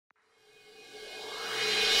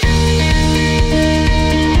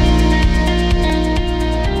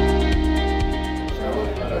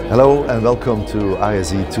Hello and welcome to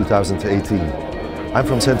ISE 2018. I'm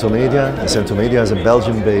from Centomedia, and Centomedia is a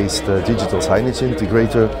Belgium-based digital signage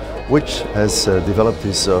integrator which has developed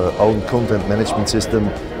its own content management system,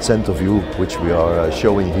 CentoView, which we are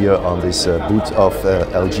showing here on this booth of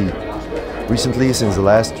LG. Recently, since the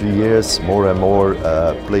last 3 years, more and more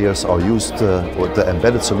players are used with the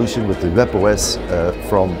embedded solution with the webOS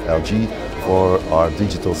from LG for our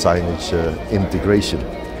digital signage integration.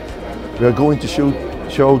 We are going to show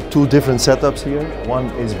two different setups here.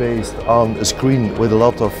 One is based on a screen with a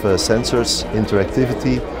lot of sensors,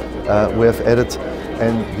 interactivity we have added.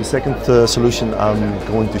 And the second solution I'm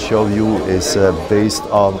going to show you is based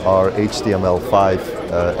on our HTML5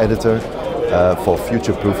 editor for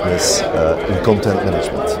future-proofness in content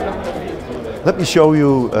management. Let me show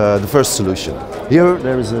you the first solution. Here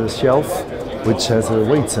there is a shelf which has a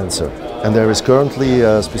weight sensor, and there is currently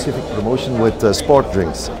a specific promotion with sport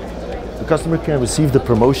drinks. The customer can receive the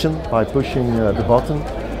promotion by pushing the button,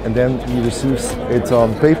 and then he receives it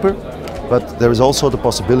on paper, but there is also the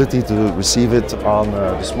possibility to receive it on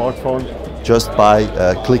the smartphone just by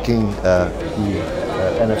clicking the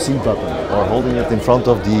NFC button or holding it in front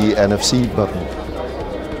of the NFC button.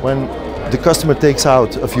 When the customer takes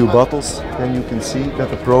out a few bottles, then you can see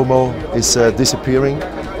that the promo is disappearing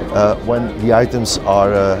when the items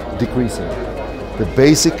are decreasing. The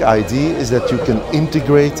basic idea is that you can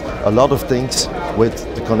integrate a lot of things with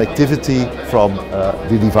the connectivity from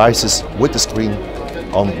the devices with the screen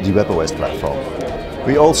on the webOS platform.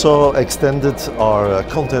 We also extended our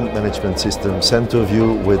content management system,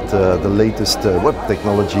 CentoView, with the latest web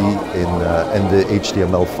technology in the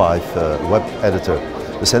HTML5 web editor.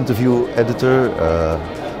 The CentoView editor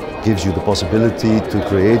gives you the possibility to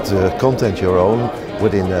create content your own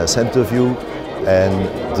within CentoView, and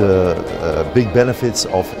the big benefits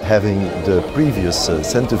of having the previous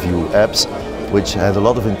CentoView apps, which had a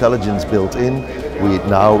lot of intelligence built in. We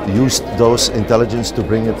now used those intelligence to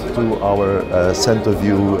bring it to our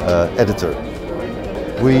CentoView editor.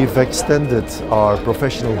 We've extended our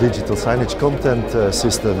professional digital signage content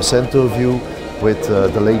system, CentoView, with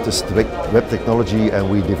the latest web technology, and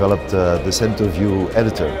we developed the CentoView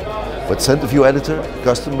editor. With CentoView editor,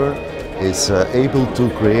 customer is able to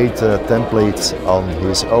create templates on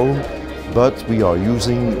his own, but we are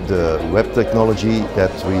using the web technology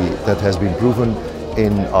that has been proven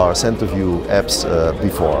in our CentoView apps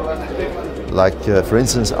before. Like for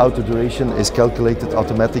instance, auto duration is calculated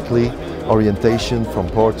automatically, orientation from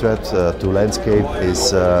portrait to landscape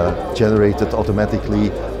is generated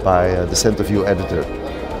automatically by the CentoView editor.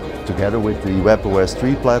 Together with the webOS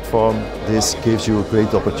 3 platform, this gives you a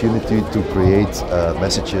great opportunity to create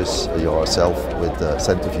messages yourself with the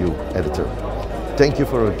CentoView editor. Thank you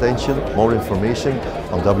for your attention. More information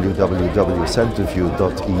on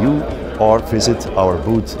www.centoview.eu or visit our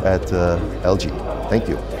booth at LG. Thank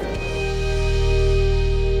you.